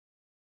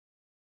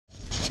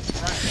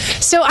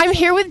So I'm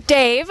here with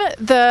Dave,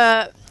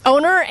 the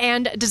owner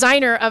and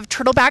designer of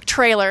Turtleback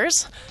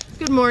Trailers.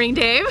 Good morning,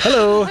 Dave.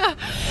 Hello.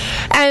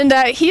 And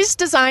he's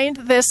designed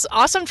this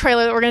awesome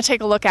trailer that we're going to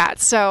take a look at.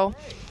 So,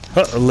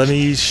 Let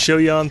me show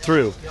you on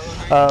through.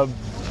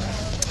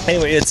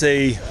 Anyway, it's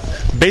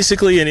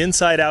basically an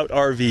inside-out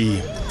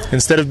RV.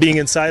 Instead of being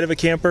inside of a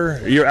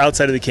camper, you're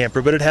outside of the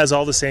camper, but it has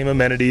all the same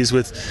amenities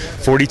with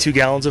 42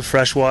 gallons of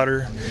fresh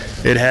water.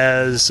 It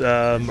has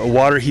a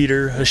water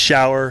heater, a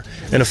shower,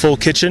 and a full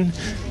kitchen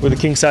with a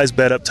king-size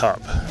bed up top.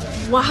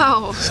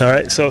 wow. All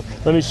right, so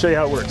let me show you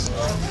how it works.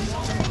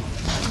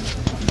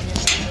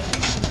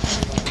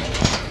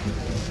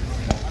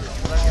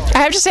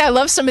 I have to say, I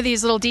love some of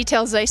these little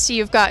details that I see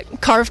you've got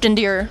carved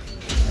into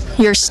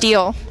your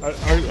steel.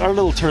 Our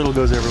little turtle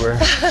goes everywhere.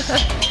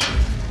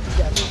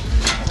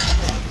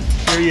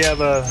 Here you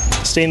have a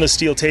stainless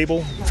steel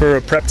table for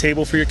a prep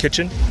table for your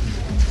kitchen.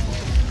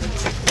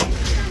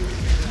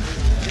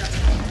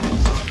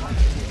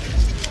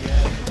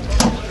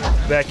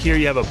 Back here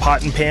you have a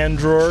pot and pan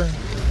drawer.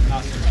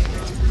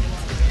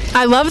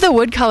 I love the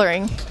wood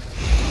coloring.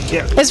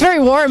 Yeah. It's very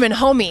warm and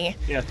homey.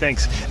 Yeah,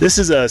 thanks. This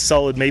is a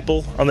solid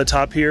maple on the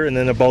top here, and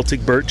then a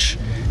Baltic birch,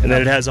 and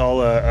then it has all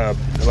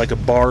like a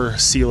bar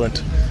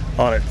sealant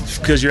on it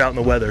because you're out in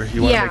the weather.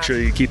 You want to make sure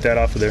you keep that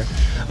off of there.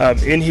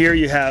 In here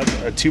you have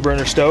a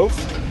 2-burner stove.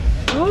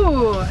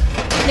 Ooh.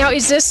 Now,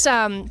 is this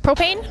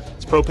propane?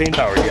 It's propane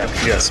powered. Yeah.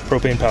 Yes,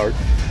 propane powered.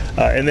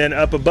 And then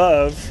up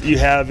above you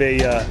have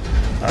a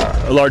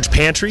large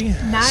pantry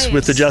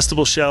with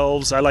adjustable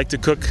shelves. I like to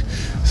cook,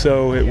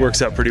 so it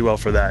works out pretty well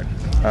for that.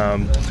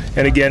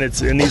 And again,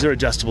 these are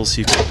adjustable, so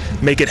you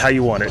can make it how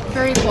you want it.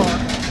 Very cool.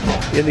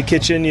 In the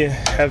kitchen, you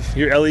have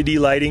your LED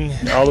lighting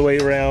all the way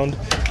around.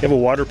 You have a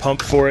water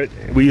pump for it.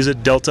 We use a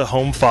Delta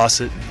home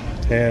faucet,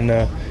 and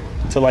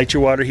to light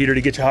your water heater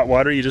to get your hot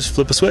water, you just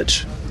flip a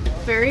switch.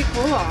 Very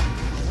cool.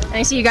 And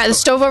I see you got the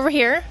stove over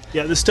here.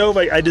 Yeah, the stove,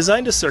 I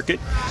designed a circuit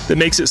that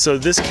makes it so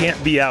this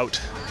can't be out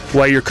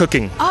while you're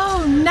cooking.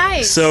 Oh,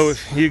 nice. So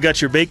if you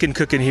got your bacon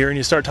cooking here and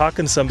you start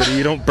talking to somebody,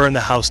 you don't burn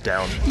the house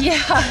down.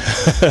 Yeah.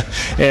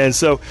 And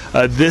so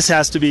this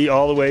has to be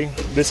all the way in,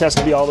 this has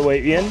to be all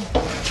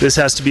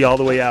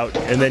the way out,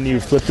 and then you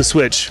flip the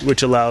switch,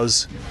 which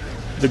allows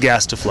the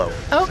gas to flow.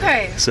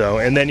 Okay. So,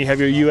 and then you have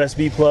your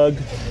USB plug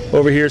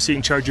over here so you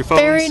can charge your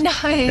phones. Very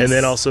nice. And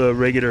then also a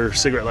regular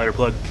cigarette lighter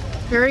plug.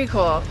 Very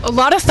cool. A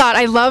lot of thought.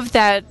 I love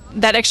that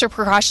extra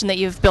precaution that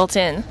you've built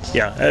in.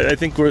 Yeah, I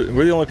think we're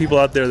the only people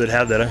out there that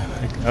have that.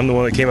 I'm the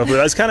one that came up with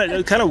it. I was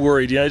kind of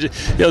worried. You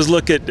always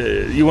look at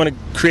you want to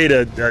create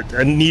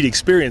a neat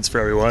experience for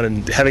everyone,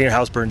 and having your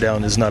house burned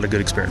down is not a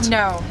good experience.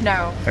 No.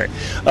 All right.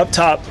 Up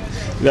top,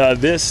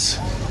 this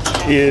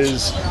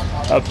is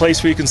a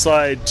place where you can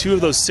slide 2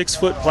 of those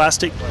 6-foot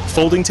plastic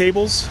folding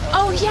tables.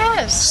 Oh,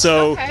 yes.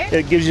 So okay.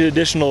 It gives you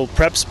additional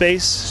prep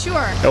space. Sure.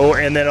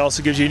 And then it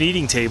also gives you an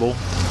eating table,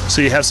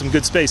 so you have some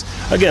good space.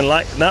 Again,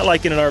 not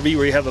like in an RV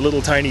where you have a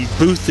little tiny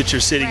booth that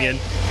you're sitting in.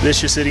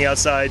 This, you're sitting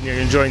outside and you're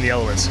enjoying the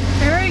elements.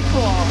 Very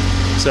cool.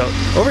 So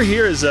over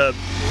here is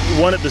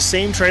one of the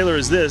same trailer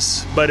as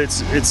this, but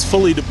it's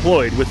fully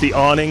deployed with the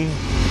awning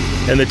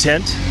and the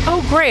tent.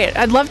 Oh, great.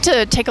 I'd love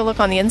to take a look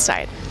on the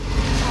inside.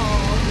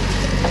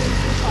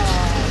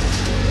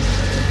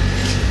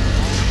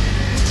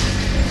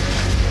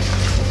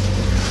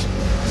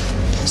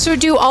 So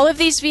do all of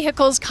these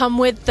vehicles come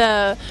with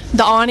the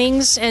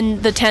awnings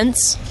and the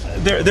tents?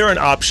 They're an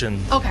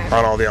option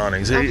on all the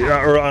awnings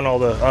or on all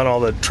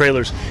the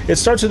trailers. It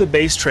starts with a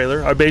base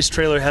trailer. Our base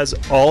trailer has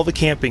all the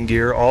camping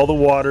gear, all the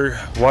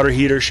water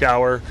heater,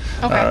 shower,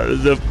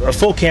 a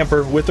full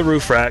camper with the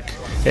roof rack,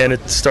 and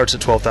it starts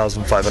at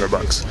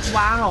 $12,500.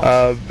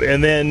 Wow.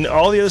 And then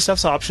all the other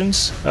stuff's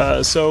options.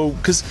 So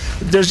because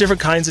there's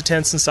different kinds of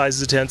tents and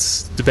sizes of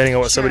tents depending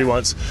on what somebody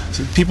wants.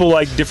 So people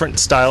like different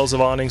styles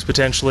of awnings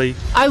potentially.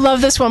 I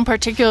love this one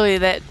particularly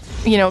that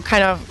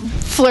kind of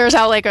flares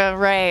out like a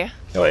ray.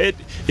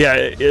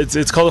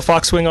 It's called a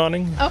fox wing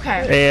awning.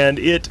 Okay. And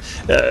it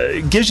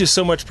gives you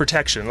so much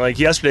protection. Like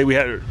yesterday we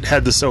had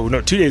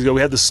 2 days ago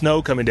we had the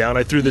snow coming down.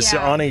 I threw this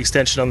awning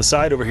extension on the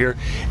side over here,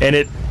 and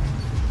it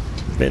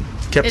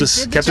kept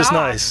us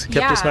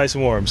nice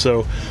and warm.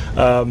 So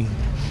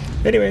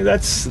anyway,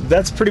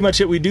 that's pretty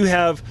much it. We do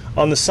have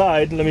on the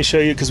side, let me show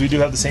you, because we do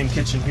have the same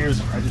kitchen here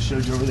as I just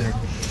showed you over there.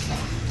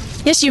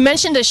 Yes, you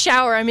mentioned a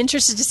shower. I'm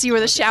interested to see where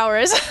the shower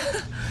is.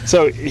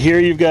 So here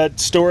you've got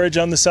storage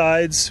on the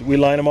sides. We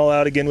line them all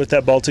out again with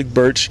that Baltic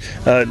birch.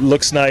 It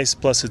looks nice,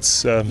 plus it's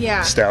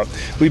stout.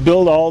 We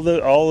build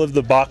all of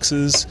the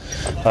boxes,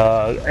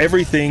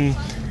 everything.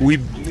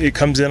 It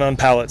comes in on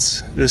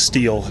pallets, this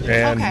steel,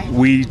 and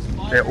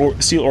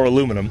steel or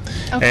aluminum,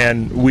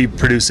 and we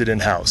produce it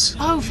in house.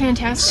 Oh,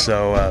 fantastic!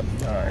 So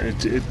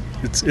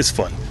it's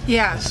fun.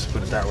 Yeah. Let's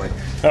put it that way.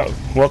 Oh,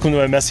 welcome to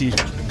my messy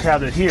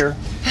cabinet here.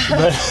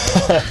 But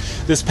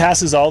this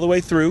passes all the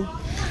way through.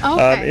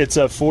 Okay. It's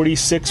a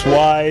 46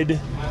 wide,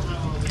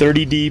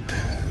 30 deep,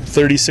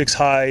 36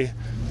 high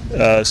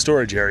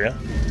storage area.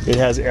 It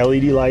has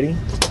LED lighting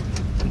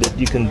that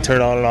you can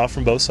turn on and off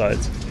from both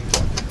sides.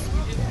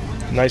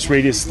 Nice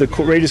radius. The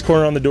radius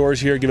corner on the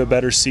doors here give a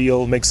better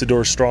seal, makes the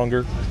doors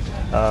stronger.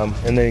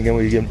 And then again,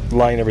 we can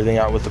line everything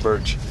out with the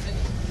birch.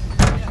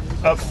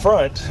 Up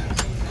front,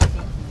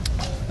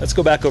 let's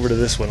go back over to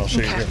this one. I'll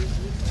show you here.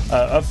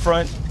 Up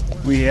front,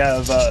 we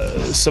have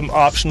some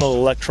optional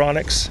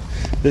electronics.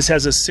 This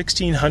has a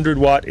 1600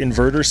 watt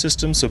inverter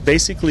system, so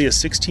basically a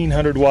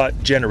 1600 watt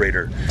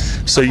generator.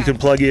 So you can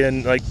plug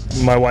in, like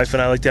my wife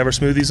and I like to have our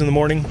smoothies in the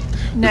morning.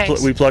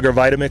 Nice. We plug our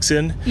Vitamix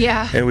in,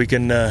 and we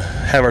can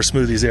have our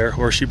smoothies there,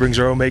 or she brings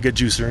her Omega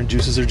juicer and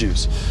juices her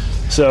juice.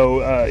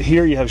 So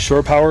here you have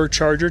shore power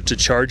charger to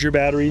charge your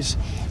batteries,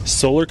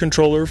 solar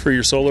controller for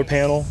your solar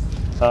panel,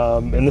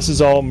 and this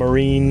is all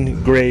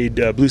marine grade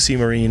Blue Sea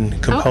Marine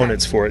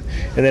components for it.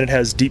 And then it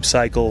has deep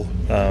cycle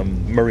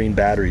marine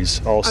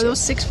batteries also. Are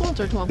those 6 volts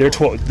or 12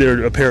 volts?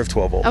 They're a pair of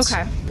 12 volts.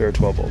 Okay. A pair of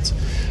 12 volts.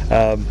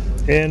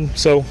 And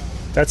so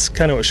that's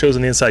kind of what shows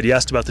on the inside. You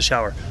asked about the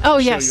shower. Oh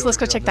yes, let's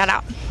go check that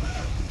out.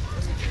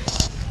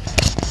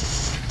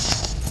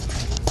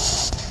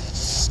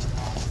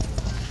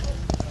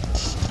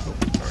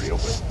 Already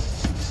open.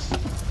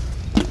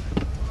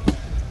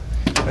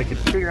 I could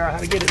figure out how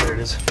to get it. There it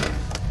is.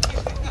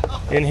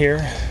 In here,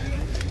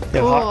 you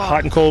have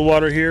hot and cold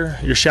water here.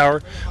 Your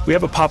shower. We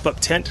have a pop-up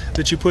tent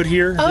that you put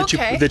here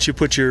that you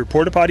put your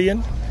porta potty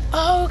in.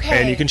 Oh, okay.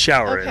 And you can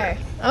shower in it.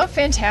 Oh,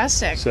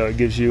 fantastic. So it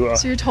gives you.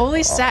 So you're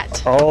totally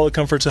set. All the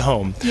comforts of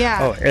home. Yeah.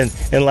 Oh,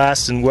 and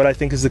last, and what I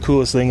think is the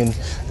coolest thing, and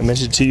I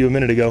mentioned it to you a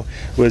minute ago,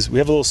 was we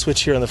have a little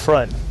switch here on the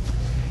front,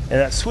 and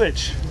that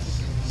switch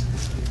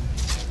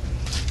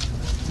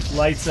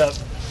lights up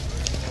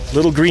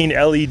little green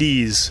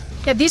LEDs.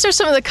 Yeah, these are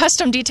some of the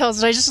custom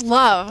details that I just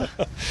love.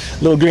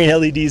 Little green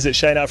LEDs that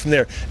shine out from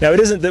there. Now, it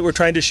isn't that we're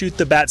trying to shoot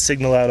the bat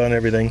signal out on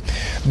everything,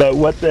 but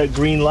what the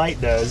green light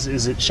does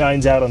is it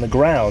shines out on the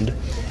ground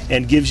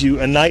and gives you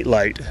a night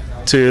light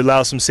to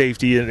allow some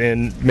safety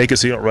and make it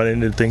so you don't run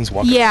into things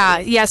walking.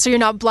 Yeah, so you're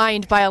not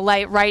blind by a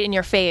light right in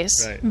your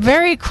face. Right.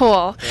 Very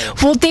cool.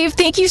 Right. Well, Dave,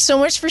 thank you so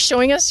much for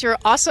showing us your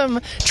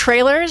awesome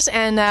trailers,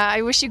 and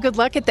I wish you good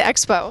luck at the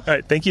expo. All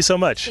right, thank you so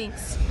much.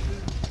 Thanks.